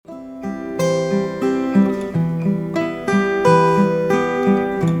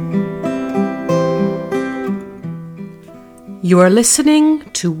You are listening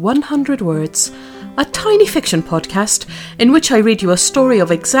to 100 Words, a tiny fiction podcast in which I read you a story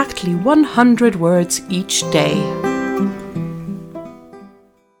of exactly 100 words each day.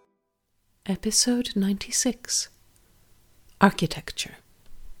 Episode 96. Architecture.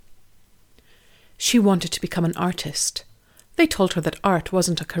 She wanted to become an artist. They told her that art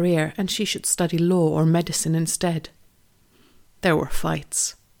wasn't a career and she should study law or medicine instead. There were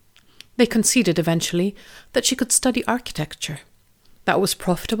fights. They conceded eventually that she could study architecture. That was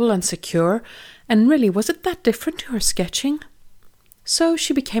profitable and secure, and really, was it that different to her sketching? So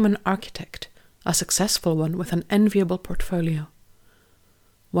she became an architect, a successful one with an enviable portfolio.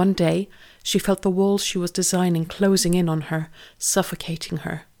 One day, she felt the walls she was designing closing in on her, suffocating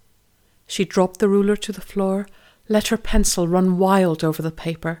her. She dropped the ruler to the floor, let her pencil run wild over the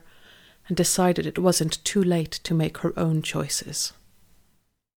paper, and decided it wasn't too late to make her own choices.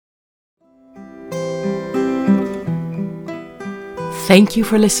 Thank you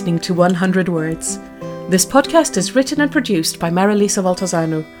for listening to 100 Words. This podcast is written and produced by Marilisa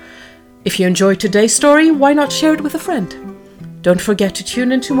Valtazanu. If you enjoyed today's story, why not share it with a friend? Don't forget to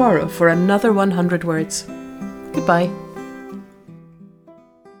tune in tomorrow for another 100 Words. Goodbye.